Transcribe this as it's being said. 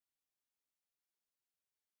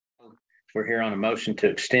We're here on a motion to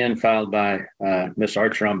extend filed by Ms.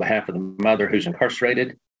 Archer on behalf of the mother who's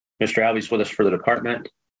incarcerated. Mr. Alvey's with us for the department.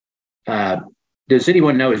 Does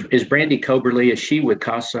anyone know, is Brandy Coberly, is she with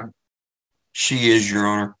CASA? She is, Your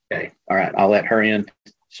Honor. Okay. All right. I'll let her in.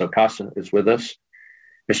 So CASA is with us.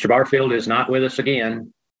 Mr. Barfield is not with us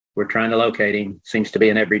again. We're trying to locate him. Seems to be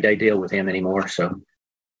an everyday deal with him anymore. So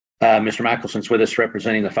Mr. Michelson's with us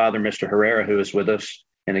representing the father, Mr. Herrera, who is with us.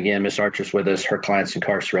 And again, Ms. Archer's with us. Her client's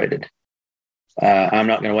incarcerated. I'm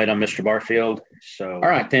not going to wait on Mr. Barfield. So, all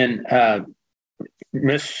right, then,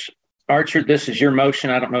 Ms. Archer, this is your motion.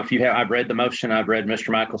 I don't know if you have, I've read the motion. I've read Mr.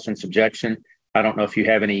 Michelson's objection. I don't know if you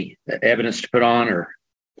have any evidence to put on or.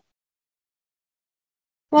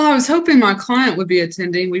 Well, I was hoping my client would be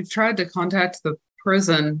attending. We've tried to contact the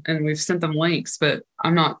prison and we've sent them links, but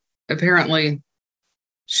I'm not, apparently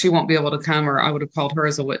she won't be able to come, or I would have called her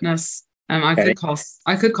as a witness. I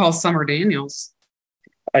could call Summer Daniels.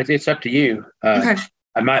 It's up to you. Okay.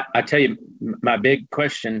 I tell you, my big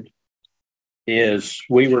question is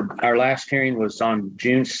our last hearing was on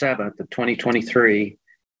June 7th of 2023.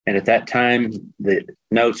 And at that time, the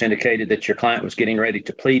notes indicated that your client was getting ready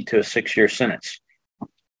to plead to a 6-year sentence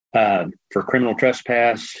for criminal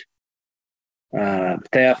trespass,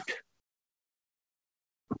 theft.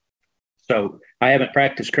 So I haven't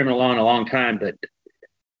practiced criminal law in a long time, but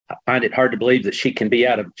I find it hard to believe that she can be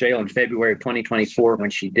out of jail in February of 2024 when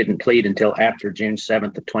she didn't plead until after June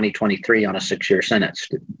 7th of 2023 on a 6-year sentence.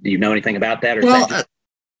 Do you know anything about that? Or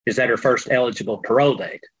is that her first eligible parole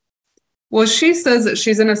date? Well, she says that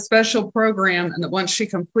she's in a special program and that once she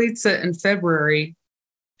completes it in February,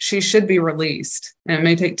 she should be released. And it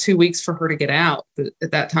may take 2 weeks for her to get out, but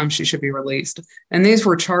at that time she should be released. And these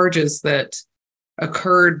were charges that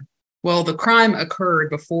occurred, well, the crime occurred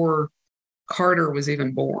before Carter was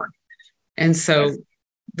even born. And so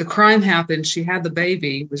the crime happened, she had the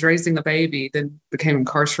baby, was raising the baby, then became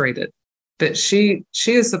incarcerated. But she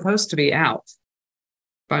is supposed to be out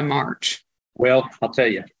by March. Well, I'll tell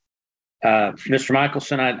you, Mr.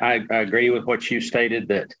 Michelson, I agree with what you stated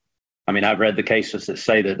that, I mean, I've read the cases that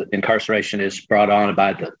say that incarceration is brought on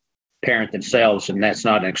by the parent themselves, and that's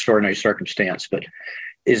not an extraordinary circumstance. But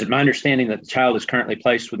is it my understanding that the child is currently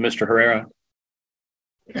placed with Mr. Herrera?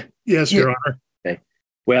 Yes, Your Honor. Okay.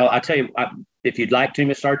 Well, I tell you, if you'd like to,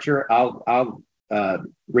 Ms. Archer, I'll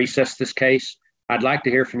recess this case. I'd like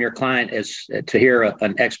to hear from your client to hear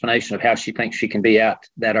an explanation of how she thinks she can be out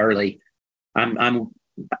that early.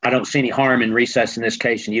 I don't see any harm in recessing this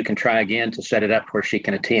case, and you can try again to set it up where she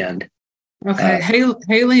can attend. Okay.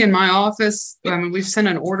 Haley in my office, we've sent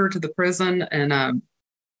an order to the prison, and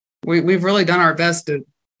we've really done our best to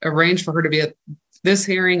arrange for her to be at this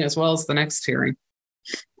hearing as well as the next hearing.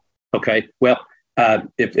 Okay. Well,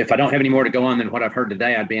 if I don't have any more to go on than what I've heard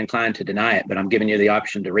today, I'd be inclined to deny it, but I'm giving you the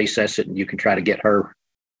option to recess it, and you can try to get her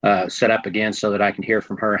set up again so that I can hear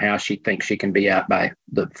from her how she thinks she can be out by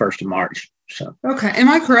the 1st of March. So. Okay. Am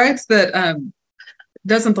I correct that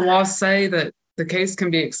doesn't the law say that the case can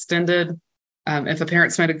be extended if a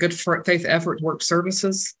parent's made a good faith effort to work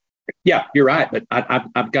services? Yeah, you're right. But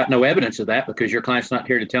I've got no evidence of that because your client's not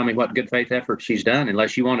here to tell me what good faith effort she's done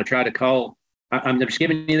unless you want to try to call. I'm just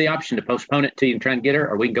giving you the option to postpone it till you can try and get her,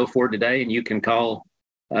 or we can go forward today and you can call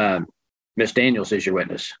Ms. Daniels as your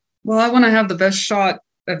witness. Well, I want to have the best shot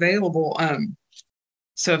available.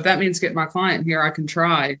 So if that means get my client here, I can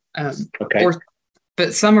try. Okay.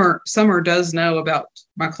 But Summer does know about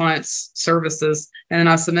my client's services, and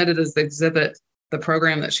I submitted as the exhibit the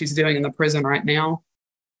program that she's doing in the prison right now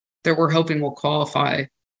that we're hoping will qualify.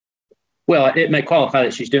 Well, it may qualify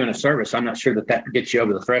that she's doing a service. I'm not sure that gets you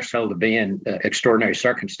over the threshold of being extraordinary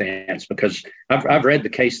circumstance, because I've read the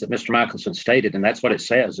case that Mr. Michelson stated, and that's what it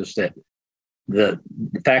says, is that the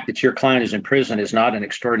fact that your client is in prison is not an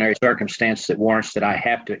extraordinary circumstance that warrants that I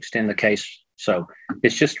have to extend the case. So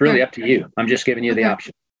it's just really up to you. I'm just giving you the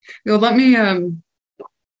option. Well, let me,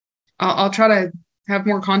 I'll try to have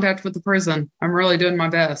more contact with the prison. I'm really doing my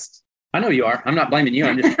best. I know you are. I'm not blaming you.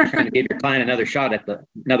 I'm just trying to give your client another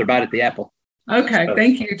bite at the apple. Okay. So,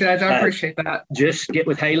 thank you, Judge. I appreciate that. Just get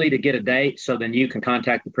with Haley to get a date, so then you can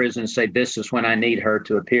contact the prison and say, this is when I need her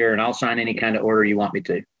to appear, and I'll sign any kind of order you want me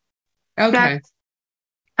to. Okay.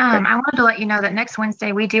 I wanted to let you know that next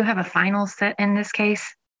Wednesday we do have a final set in this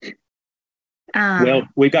case. Well,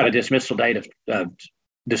 we've got a dismissal date of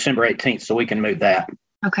December 18th, so we can move that.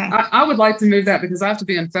 Okay. I would like to move that because I have to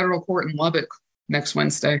be in federal court in Lubbock next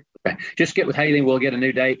Wednesday. Okay. Just get with Haley and we'll get a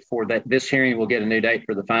new date for this hearing. We'll get a new date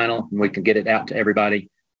for the final, and we can get it out to everybody.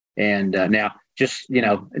 And now, just,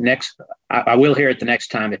 I will hear it the next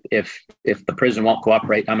time. If the prison won't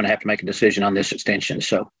cooperate, I'm going to have to make a decision on this extension.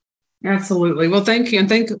 So. Absolutely. Well, thank you. And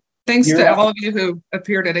thank Thanks You're to welcome. all of you who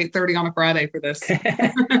appeared at 8:30 on a Friday for this.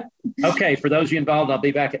 Okay, for those of you involved, I'll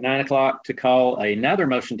be back at 9 o'clock to call another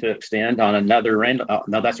motion to extend on another Randall. Oh,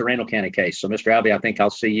 no, that's a Randall County case. So, Mr. Albee, I think I'll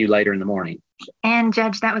see you later in the morning. And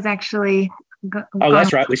Judge, that was actually. Oh,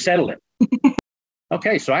 that's right. We settled it.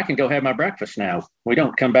 Okay, so I can go have my breakfast now. We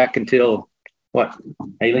don't come back until what?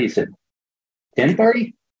 Haley, you said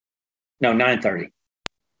 10:30? No, 9:30.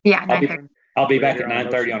 Yeah, 9:30. I'll be back at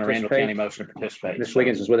 9:30 on a Randall County motion to participate. Ms.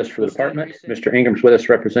 Wiggins is with us for the department. Mr. Ingram's with us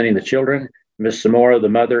representing the children. Ms. Zamora, the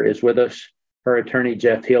mother, is with us. Her attorney,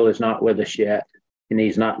 Jeff Hill, is not with us yet, and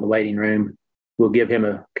he's not in the waiting room. We'll give him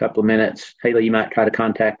a couple of minutes. Haley, you might try to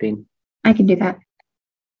contact him. I can do that.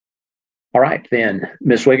 All right, then.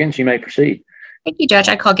 Ms. Wiggins, you may proceed. Thank you, Judge.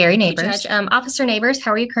 I call Gary Neighbors. Officer Neighbors,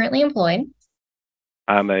 how are you currently employed?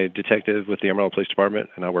 I'm a detective with the Amarillo Police Department,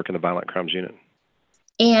 and I work in the Violent Crimes Unit.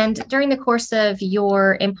 And during the course of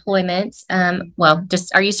your employment,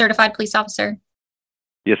 are you certified police officer?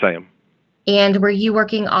 Yes, I am. And were you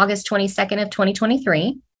working August 22nd of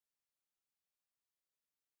 2023?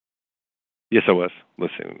 Yes, I was.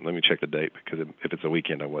 Listen, let me check the date, because if it's a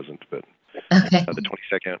weekend, I wasn't. But Okay. the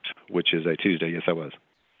 22nd, which is a Tuesday, yes, I was.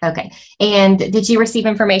 Okay. And did you receive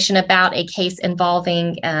information about a case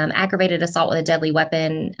involving aggravated assault with a deadly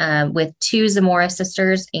weapon with two Zamora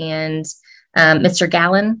sisters and Mr.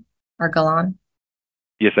 Gallen or Galan?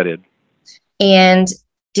 Yes, I did. And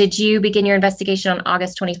did you begin your investigation on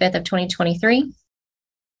August 25th of 2023?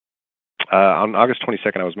 On August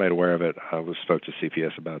 22nd, I was made aware of it. I spoke to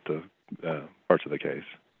CPS about the parts of the case.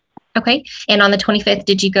 Okay. And on the 25th,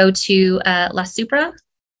 did you go to La Supra?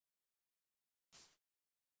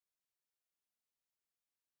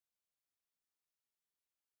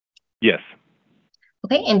 Yes.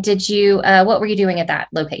 Okay. And did you, what were you doing at that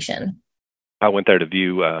location? I went there to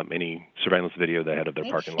view any surveillance video they had of their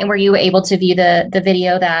parking lot. And were you able to view the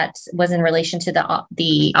video that was in relation to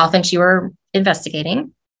the offense you were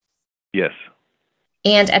investigating? Yes.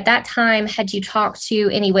 And at that time, had you talked to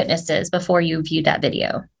any witnesses before you viewed that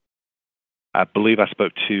video? I believe I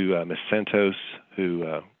spoke to Ms. Santos, who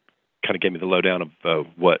kind of gave me the lowdown of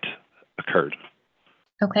what occurred.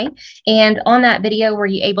 Okay. And on that video, were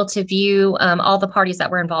you able to view all the parties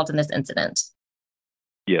that were involved in this incident?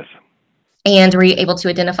 Yes. And were you able to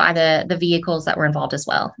identify the vehicles that were involved as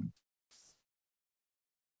well?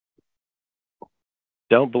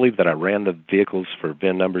 Don't believe that I ran the vehicles for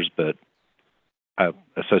VIN numbers, but I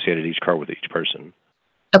associated each car with each person.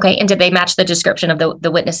 Okay. And did they match the description of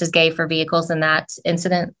the witnesses gave for vehicles in that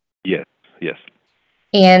incident? Yes. Yes.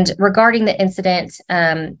 And regarding the incident,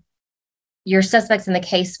 your suspects in the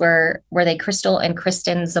case were they Crystal and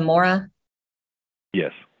Kristen Zamora?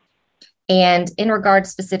 Yes. And in regards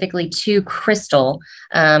specifically to Crystal,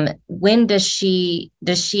 when does she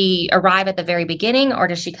arrive at the very beginning, or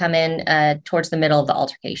does she come in towards the middle of the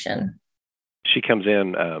altercation? She comes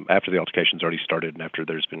in after the altercation's already started and after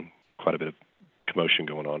there's been quite a bit of commotion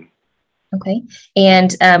going on. Okay.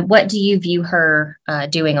 And what do you view her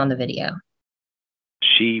doing on the video?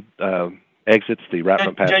 She exits the right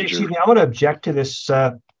front passenger. Judge, excuse me, I want to object to this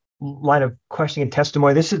line of questioning and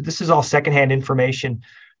testimony. This is all secondhand information.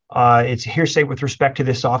 It's hearsay with respect to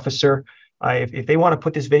this officer. If they want to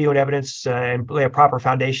put this video in evidence and lay a proper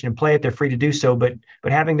foundation and play it, they're free to do so. But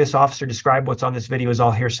having this officer describe what's on this video is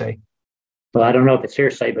all hearsay. Well, I don't know if it's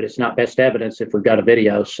hearsay, but it's not best evidence if we've got a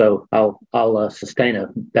video. So I'll sustain a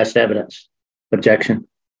best evidence objection.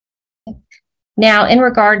 Now, in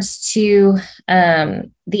regards to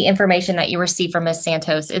the information that you received from Ms.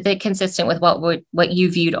 Santos, is it consistent with what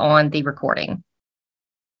you viewed on the recording?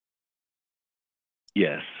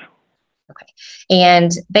 Yes. Okay.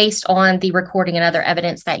 And based on the recording and other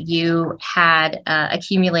evidence that you had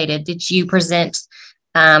accumulated, did you present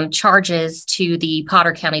charges to the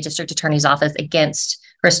Potter County District Attorney's Office against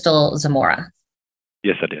Crystal Zamora?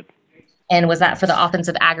 Yes, I did. And was that for the offense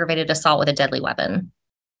of aggravated assault with a deadly weapon?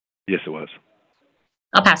 Yes, it was.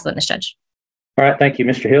 I'll pass the witness, Judge. All right. Thank you,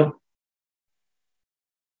 Mr. Hill.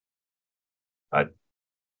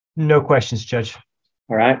 No questions, Judge.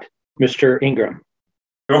 All right. Mr. Ingram.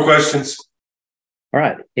 No questions. All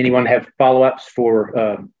right. Anyone have follow-ups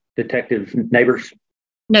for Detective Neighbors?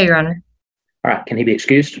 No, Your Honor. All right. Can he be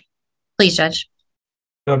excused? Please, Judge.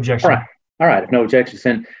 No objection. All right. All right. If no objections,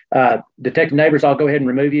 then Detective Neighbors, I'll go ahead and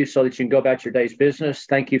remove you so that you can go about your day's business.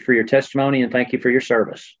 Thank you for your testimony and thank you for your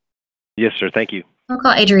service. Yes, sir. Thank you. I'll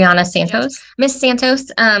call Adriana Santos. Ms.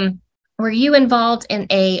 Santos, were you involved in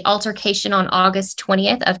a altercation on August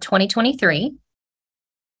 20th of 2023?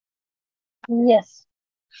 Yes.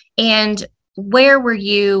 And where were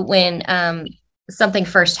you when something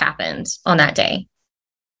first happened on that day?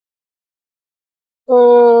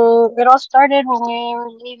 It all started when we were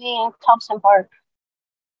leaving Thompson Park.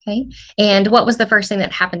 Okay. And what was the first thing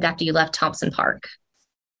that happened after you left Thompson Park?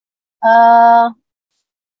 Danielle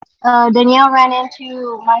ran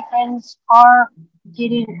into my friend's car,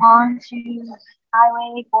 getting onto the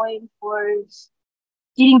highway,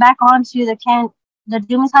 getting back onto the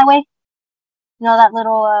Dumas Highway. You know, that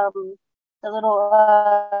little,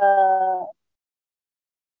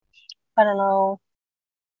 I don't know.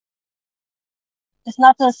 It's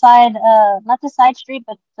not the side street,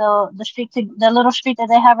 but the little street that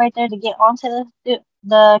they have right there to get onto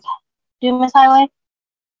the Dumas Highway.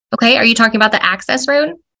 Okay. Are you talking about the access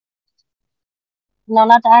road? No,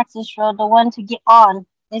 not the access road. The one to get on.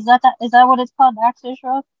 Is that what it's called? The access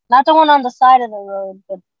road? Not the one on the side of the road,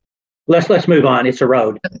 but. Let's move on. It's a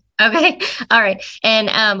road. Okay. All right. And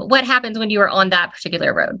what happened when you were on that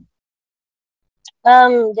particular road?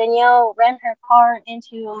 Danielle ran her car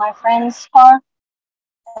into my friend's car,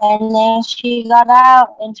 and then she got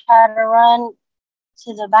out and tried to run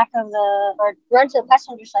to the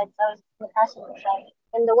passenger side. That was the passenger side,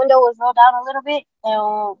 and the window was rolled down a little bit.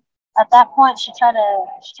 And at that point, she tried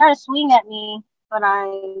to swing at me, but I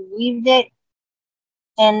weaved it.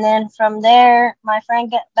 And then from there, my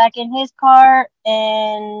friend got back in his car,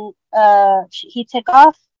 and he took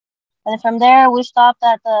off. And from there, we stopped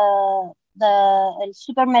at the El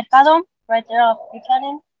Supermercado right there off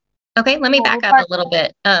Buchanan. Okay, let me back up a little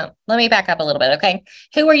bit. Okay.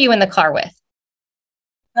 Who were you in the car with?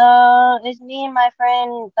 It's me and my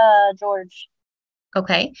friend George.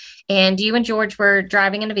 Okay. And you and George were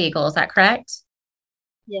driving in a vehicle, is that correct?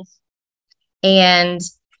 Yes. And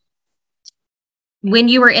when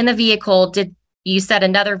you were in the vehicle, you said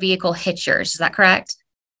another vehicle hit yours, is that correct?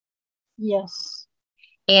 Yes.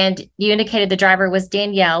 And you indicated the driver was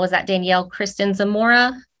Danielle. Was that Danielle Kristen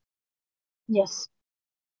Zamora? Yes.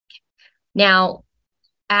 Now,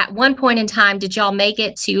 at one point in time, did y'all make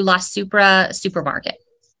it to La Supra supermarket?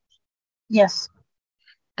 Yes.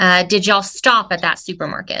 Did y'all stop at that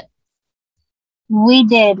supermarket? We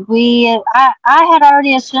did. I had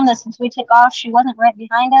already assumed that since we took off, she wasn't right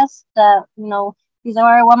behind us. He's all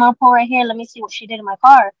right, one more pull right here. Let me see what she did in my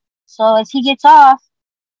car. So as he gets off,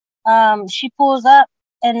 she pulls up,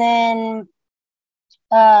 and then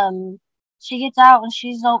she gets out, and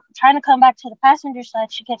she's trying to come back to the passenger side.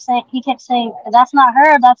 He kept saying, that's not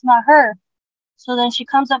her, that's not her. So then she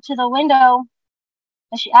comes up to the window,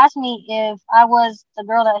 and she asked me if I was the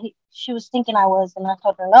girl that she was thinking I was, and I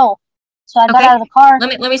told her no. So I got out of the car.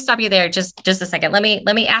 Let me stop you there just a second. Let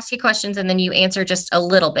me ask you questions, and then you answer just a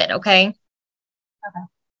little bit, okay?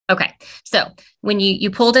 Okay. So when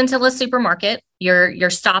you pulled into the supermarket, you're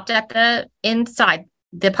stopped at the inside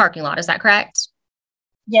the parking lot, is that correct?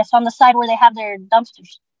 Yes, on the side where they have their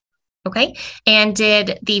dumpsters. Okay. And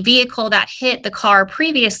did the vehicle that hit the car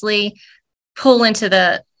previously pull into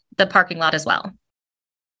the parking lot as well?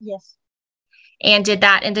 Yes. And did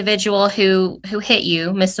that individual who hit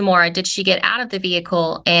you, Miss Zamora, did she get out of the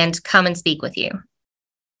vehicle and come and speak with you?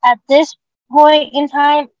 At this point in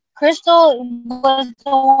time, Crystal was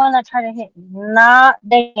the one that tried to hit me, not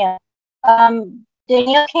Danielle.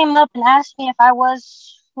 Danielle came up and asked me if I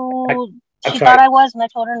was who she thought I was, and I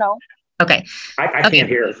told her no. Okay. I can't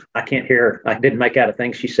hear. I can't hear. I didn't make out a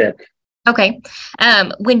thing she said. Okay.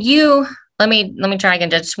 When you let me try again,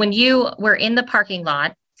 Judge. When you were in the parking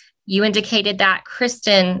lot, you indicated that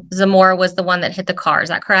Kristen Zamora was the one that hit the car. Is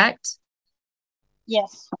that correct?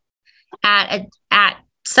 Yes. At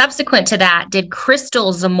subsequent to that, did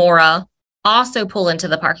Crystal Zamora also pull into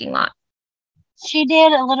the parking lot? She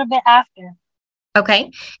did a little bit after.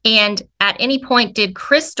 Okay. And at any point, did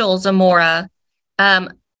Crystal Zamora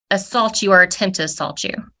assault you or attempt to assault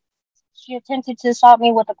you? She attempted to assault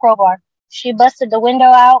me with a crowbar. She busted the window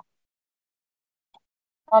out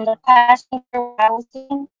on the passenger I was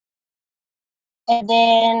in. And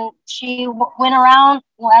then she went around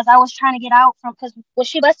as I was trying to get out because when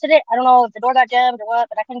she busted it, I don't know if the door got jammed or what,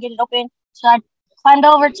 but I couldn't get it open. So I climbed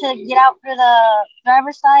over to get out for the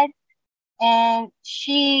driver's side, and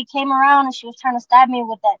she came around and she was trying to stab me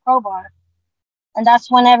with that crowbar. And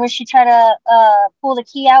that's whenever she tried to pull the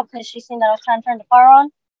key out because she seen that I was trying to turn the car on.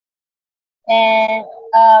 And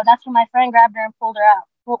that's when my friend grabbed her and pulled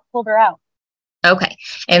her out. Okay.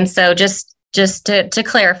 And so just to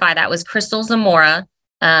clarify, that was Crystal Zamora.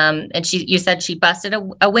 And you said she busted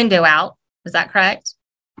a window out. Is that correct?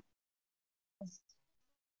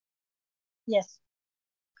 Yes.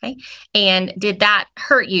 Okay. And did that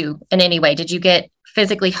hurt you in any way? Did you get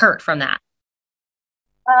physically hurt from that?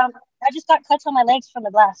 I just got cuts on my legs from the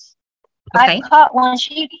glass. Okay. I caught when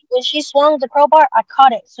she swung the crowbar, I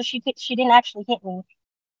caught it. So she didn't actually hit me.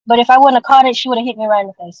 But if I wouldn't have caught it, she would have hit me right in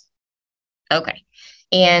the face. Okay.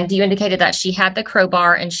 And you indicated that she had the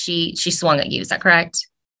crowbar and she swung at you. Is that correct?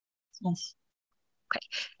 Yes. Okay.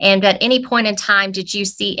 And at any point in time, did you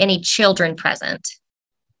see any children present?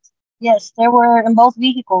 Yes, there were in both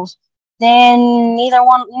vehicles. Then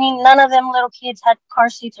none of them little kids had car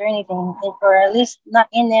seats or anything, or at least not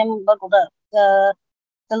in them buckled up. The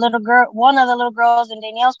little girl, one of the little girls in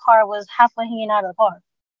Danielle's car was halfway hanging out of the car.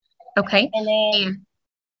 Okay. And then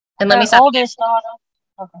and let me stop. Oldest daughter.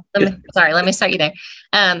 Okay. Let me start you there.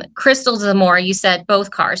 Crystal Zamora, you said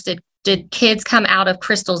both cars. Did kids come out of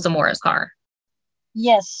Crystal Zamora's car?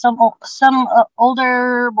 Yes, some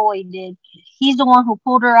older boy did. He's the one who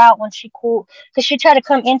pulled her out when she because she tried to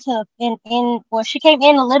come well, she came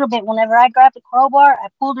in a little bit. Whenever I grabbed the crowbar, I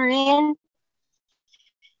pulled her in,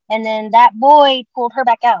 and then that boy pulled her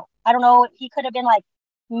back out. I don't know, he could have been like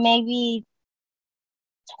maybe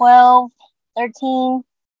 12, 13.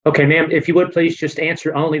 Okay, ma'am, if you would please just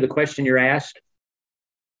answer only the question you're asked.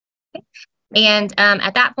 And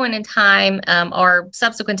at that point in time, or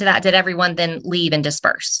subsequent to that, did everyone then leave and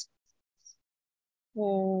disperse?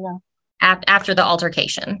 No. After the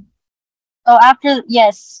altercation? Oh,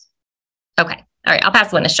 yes. Okay. All right. I'll pass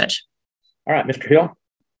the witness, Judge. All right, Mr. Hill.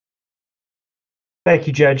 Thank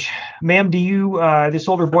you, Judge. Ma'am, do you, this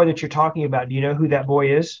older boy that you're talking about, do you know who that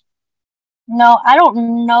boy is? No, I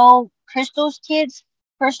don't know Crystal's kids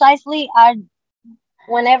precisely.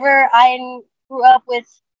 Whenever I grew up with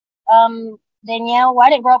Danielle, well,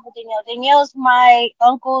 I didn't grow up with Danielle. Danielle's my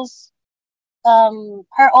uncle's,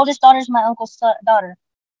 her oldest daughter is my uncle's daughter.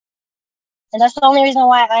 And that's the only reason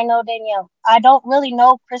why I know Danielle. I don't really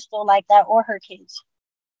know Crystal like that or her kids.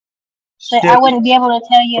 So I wouldn't be able to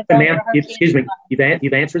tell you if those were her kids. Excuse me,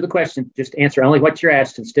 you've answered the question. Just answer only what you're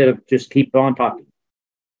asked instead of just keep on talking.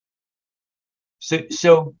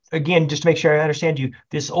 So again, just to make sure I understand you,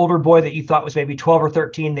 this older boy that you thought was maybe 12 or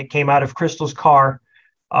 13 that came out of Crystal's car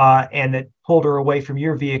and that pulled her away from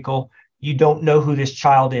your vehicle, you don't know who this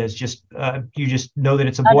child is. You just know that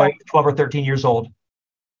it's a boy, 12 or 13 years old.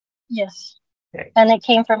 Yes. Okay. And it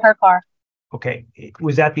came from her car. Okay.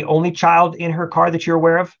 Was that the only child in her car that you're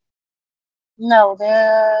aware of? No,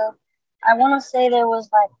 I want to say there was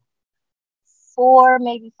like 4,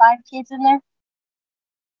 maybe 5 kids in there.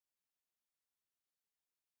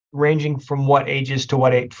 Ranging from what ages to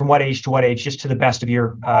what age? From what age to what age? Just to the best of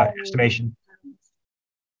your estimation.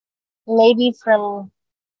 Maybe from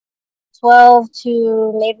 12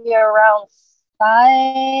 to maybe around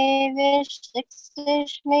 5-ish,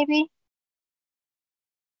 6-ish, maybe.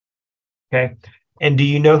 Okay. And do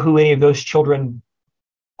you know who any of those children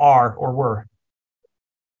are or were?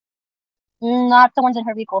 Not the ones in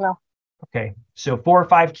her vehicle, no. Okay. So 4 or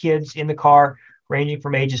 5 kids in the car, ranging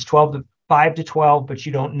from ages 5 to 12, but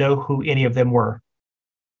you don't know who any of them were.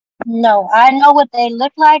 No, I know what they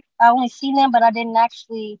look like. I only seen them, but I didn't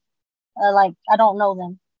actually, I don't know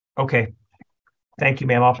them. Okay. Thank you,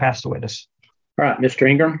 ma'am. I'll pass the witness. All right, Mr.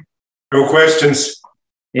 Ingram. No questions.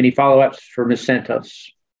 Any follow-ups for Ms. Santos?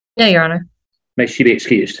 No, Your Honor. May she be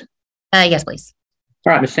excused? Yes, please.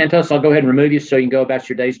 All right, Ms. Santos, I'll go ahead and remove you so you can go about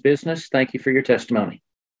your day's business. Thank you for your testimony.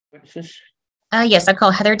 Witnesses? Yes, I call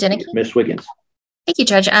Heather Denicky. Ms. Wiggins. Thank you,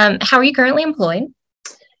 Judge. How are you currently employed?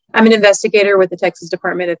 I'm an investigator with the Texas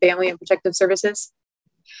Department of Family and Protective Services.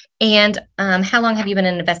 And how long have you been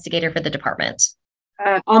an investigator for the department?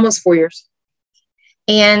 Almost 4 years.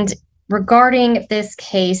 And regarding this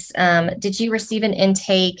case, did you receive an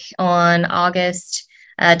intake on August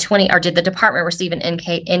 20, or did the department receive an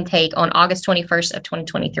intake on August 21st of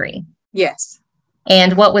 2023? Yes.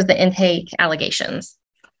 And what was the intake allegations?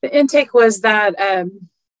 The intake was that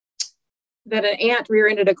that an aunt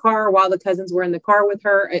rear-ended a car while the cousins were in the car with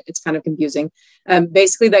her. It's kind of confusing.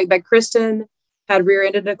 Basically, that Kristen had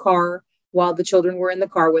rear-ended a car while the children were in the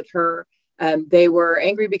car with her. They were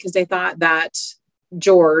angry because they thought that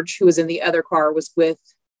George, who was in the other car, was with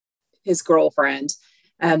his girlfriend.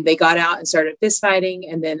 They got out and started fist fighting,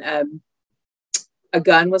 and then a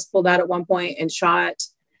gun was pulled out at one point and shot,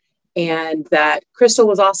 and that Crystal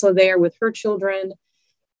was also there with her children,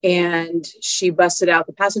 and she busted out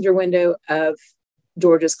the passenger window of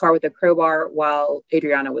George's car with a crowbar while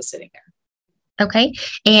Adriana was sitting there. Okay.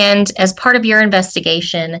 And as part of your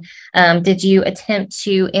investigation, did you attempt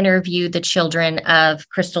to interview the children of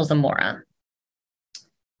Crystal Zamora?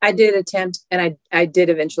 I did attempt, and I did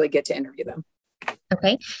eventually get to interview them.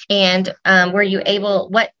 Okay. And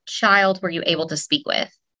what child were you able to speak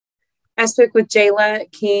with? I spoke with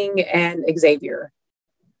Jayla, King, and Xavier.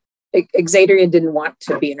 Xavier didn't want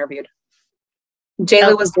to be interviewed.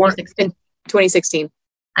 Jayla was born in 2016.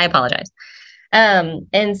 I apologize.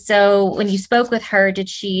 And so when you spoke with her, did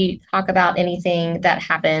she talk about anything that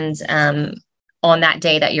happened on that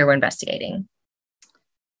day that you were investigating?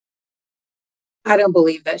 I don't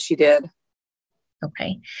believe that she did.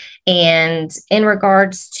 Okay. And in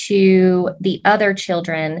regards to the other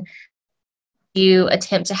children, you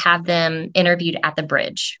attempt to have them interviewed at the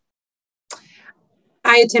bridge?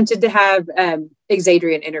 I attempted to have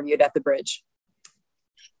Xadrian interviewed at the bridge.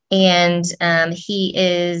 And he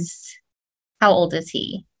is, how old is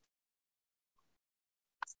he?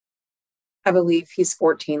 I believe he's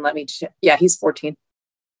 14. Let me check. Yeah, he's 14.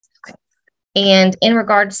 Okay. And in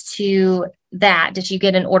regards to that, did you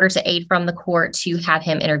get an order to aid from the court to have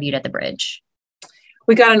him interviewed at the bridge?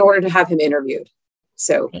 We got an order to have him interviewed.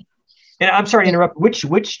 So, okay. And I'm sorry to interrupt.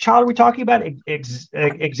 Which child are we talking about?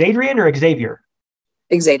 Xadrian or Xavier?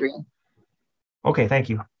 Xadrian. Okay, thank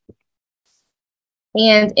you.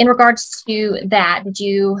 And in regards to that,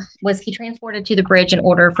 was he transported to the bridge in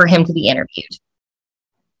order for him to be interviewed?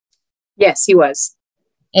 Yes, he was.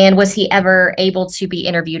 And was he ever able to be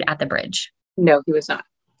interviewed at the bridge? No, he was not.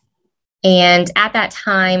 And at that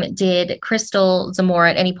time, did Crystal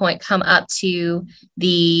Zamora at any point come up to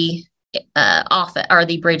the office or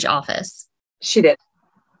the bridge office? She did.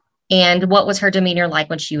 And what was her demeanor like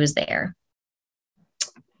when she was there?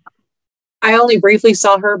 I only briefly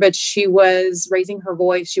saw her, but she was raising her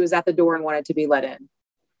voice. She was at the door and wanted to be let in.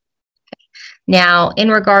 Now, in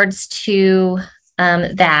regards to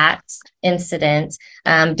that incident,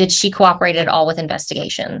 did she cooperate at all with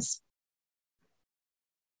investigations?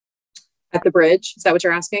 At the bridge? Is that what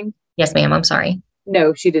you're asking? Yes, ma'am. I'm sorry.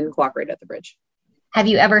 No, she didn't cooperate at the bridge. Have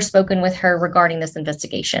you ever spoken with her regarding this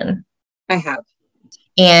investigation? I have.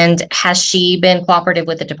 And has she been cooperative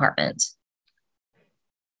with the department?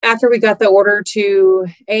 After we got the order to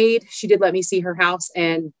aid, she did let me see her house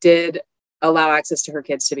and did allow access to her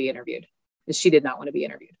kids to be interviewed. She did not want to be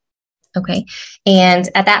interviewed. Okay. And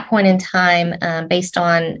at that point in time, based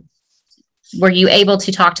on, were you able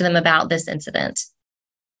to talk to them about this incident?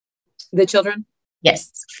 The children?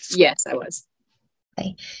 Yes. Yes, I was.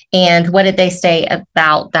 Okay. And what did they say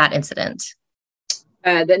about that incident?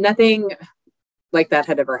 That nothing like that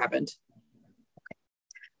had ever happened.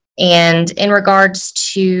 And in regards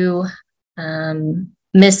to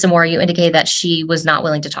Ms. Zamora, you indicated that she was not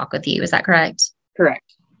willing to talk with you. Is that correct? Correct.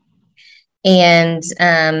 And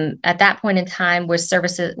at that point in time, were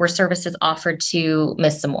services offered to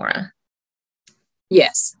Ms. Zamora?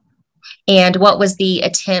 Yes. And what was the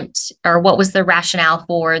attempt, or what was the rationale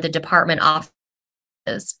for the department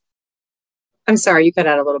offices? I'm sorry, you cut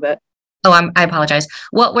out a little bit. Oh, I apologize.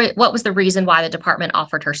 What was the reason why the department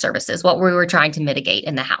offered her services? What we were trying to mitigate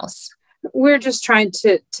in the house? We're just trying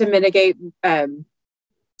to mitigate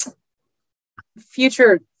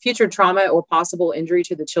future trauma or possible injury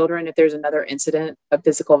to the children if there's another incident of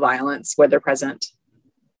physical violence where they're present.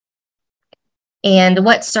 And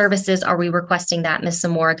what services are we requesting that Ms.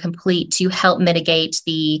 Zamora complete to help mitigate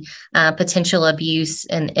the potential abuse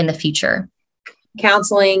in the future?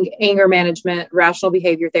 Counseling, anger management, rational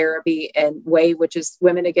behavior therapy, and WAVE, which is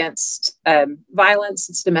Women Against Violence.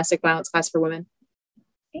 It's domestic violence class for women.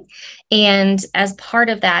 Okay. And as part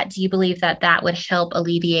of that, do you believe that that would help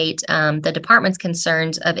alleviate the department's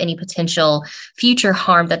concerns of any potential future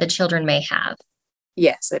harm that the children may have?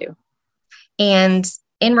 Yes, I do. And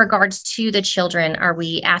in regards to the children, are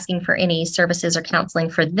we asking for any services or counseling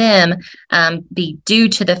for them due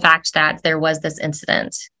to the fact that there was this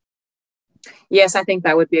incident? Yes, I think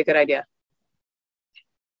that would be a good idea.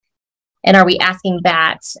 And are we asking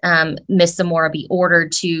that Ms. Zamora be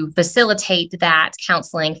ordered to facilitate that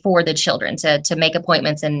counseling for the children, to make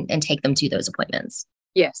appointments and take them to those appointments?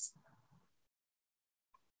 Yes.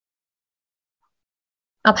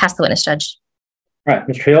 I'll pass the witness, Judge. All right,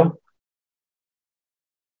 Mr. Hill.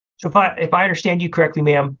 So if I understand you correctly,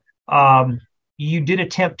 ma'am, you did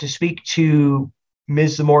attempt to speak to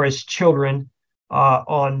Ms. Zamora's children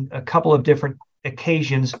on a couple of different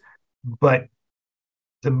occasions, but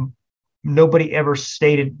nobody ever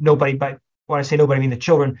stated, nobody, by when I say nobody, I mean the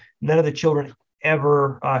children, none of the children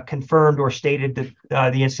ever confirmed or stated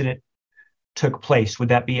that the incident took place. Would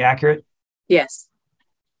that be accurate? Yes.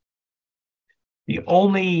 The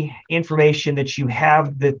only information that you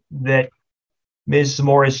have that Ms.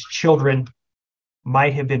 Zamora's children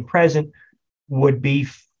might have been present would be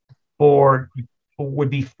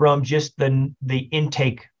from just the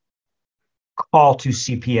intake call to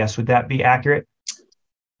CPS. Would that be accurate?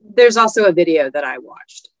 There's also a video that I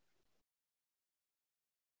watched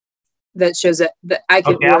that shows that I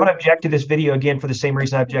can. Okay, I'm going to object to this video again for the same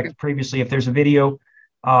reason I objected previously. If there's a video,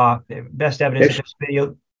 best evidence of this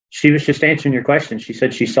video, She was just answering your question. She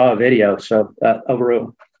said she saw a video, so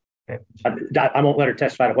overrule. Okay. I won't let her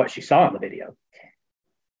testify to what she saw in the video.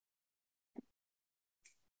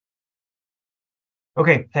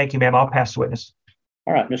 Okay, thank you, ma'am. I'll pass the witness.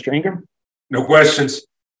 All right, Mr. Ingram. No questions.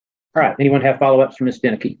 All right, anyone have follow-ups from Ms.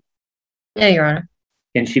 Deneke? No, Your Honor.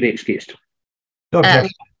 Can she be excused? No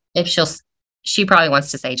objection. If she probably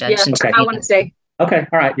wants to say, Judge. Yeah, Okay. I want to stay. Okay,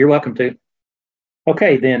 all right, you're welcome to.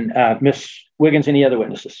 Okay, then, Ms. Wiggins, any other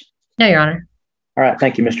witnesses? No, Your Honor. All right,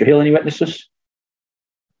 thank you. Mr. Hill, any witnesses?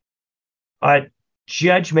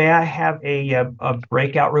 Judge, may I have a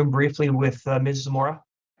breakout room briefly with Ms. Zamora?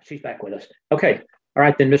 She's back with us. Okay, all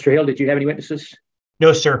right, then, Mr. Hill, did you have any witnesses?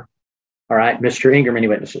 No, sir. All right, Mr. Ingram, any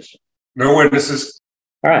witnesses? No witnesses.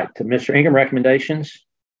 All right, Mr. Ingram, recommendations?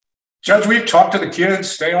 Judge, we've talked to the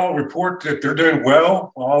kids. They all report that they're doing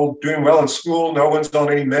well, all doing well in school. No one's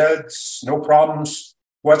on any meds, no problems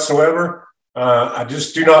whatsoever. I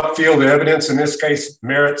just do not feel the evidence in this case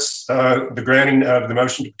merits the granting of the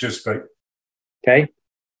motion to participate. Okay.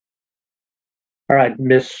 All right,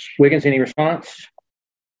 Ms. Wiggins, any response?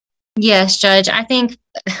 Yes, Judge. I think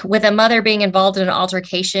with a mother being involved in an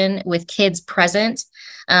altercation with kids present,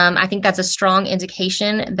 I think that's a strong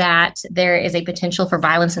indication that there is a potential for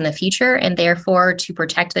violence in the future, and therefore to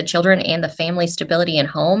protect the children and the family stability in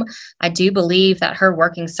home. I do believe that her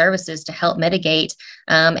working services to help mitigate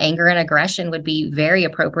anger and aggression would be very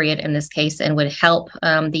appropriate in this case and would help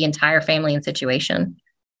the entire family and situation.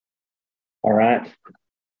 All right.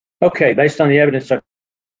 Okay, based on the evidence, I'm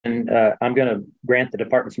going to grant the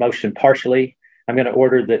department's motion partially. I'm going to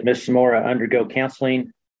order that Ms. Zamora undergo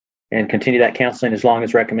counseling and continue that counseling as long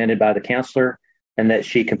as recommended by the counselor, and that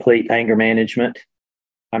she complete anger management.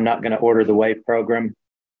 I'm not going to order the WAVE program,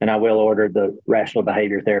 and I will order the rational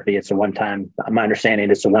behavior therapy. It's a one-time, my understanding,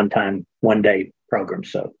 it's a one-day program.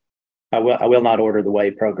 So I will not order the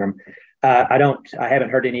WAVE program. I haven't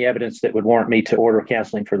heard any evidence that would warrant me to order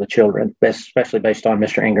counseling for the children, especially based on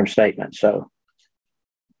Mr. Ingram's statement. So,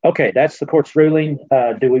 okay, that's the court's ruling.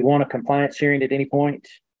 Do we want a compliance hearing at any point?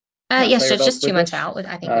 Yes, Judge, just 2 months out.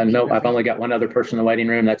 I think. No, I've only got one other person in the waiting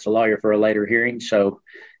room. That's a lawyer for a later hearing. So,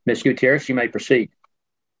 Ms. Gutierrez, you may proceed.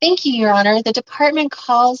 Thank you, Your Honor. The department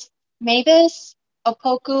calls Mavis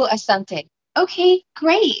Opoku Asante. Okay,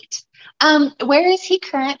 great. Where is he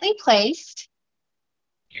currently placed?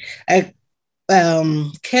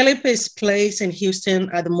 Caleb is placed in Houston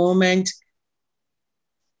at the moment.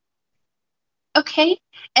 Okay,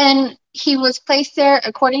 and he was placed there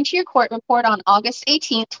according to your court report on August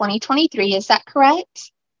 18th, 2023. Is that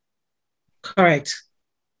correct? Correct.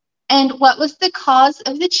 And what was the cause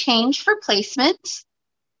of the change for placement?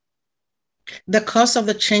 The cause of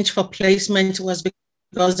the change for placement was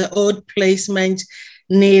because the old placement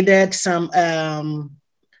needed some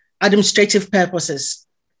administrative purposes.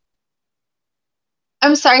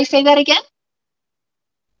 I'm sorry, say that again?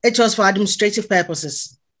 It was for administrative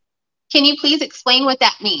purposes. Can you please explain what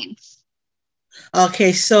that means?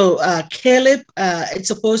 Okay, so Caleb, it's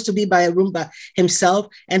supposed to be by a room by himself,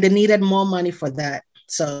 and they needed more money for that.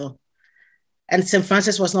 So, and St.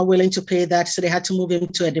 Francis was not willing to pay that, so they had to move him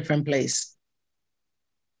to a different place.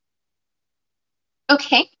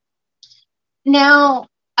 Okay. Now,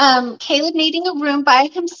 Caleb needing a room by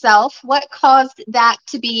himself, what caused that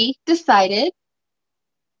to be decided?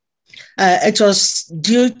 It was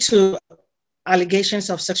due to allegations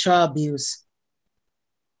of sexual abuse.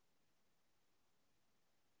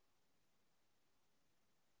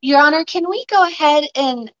 Your Honor, can we go ahead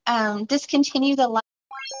and discontinue the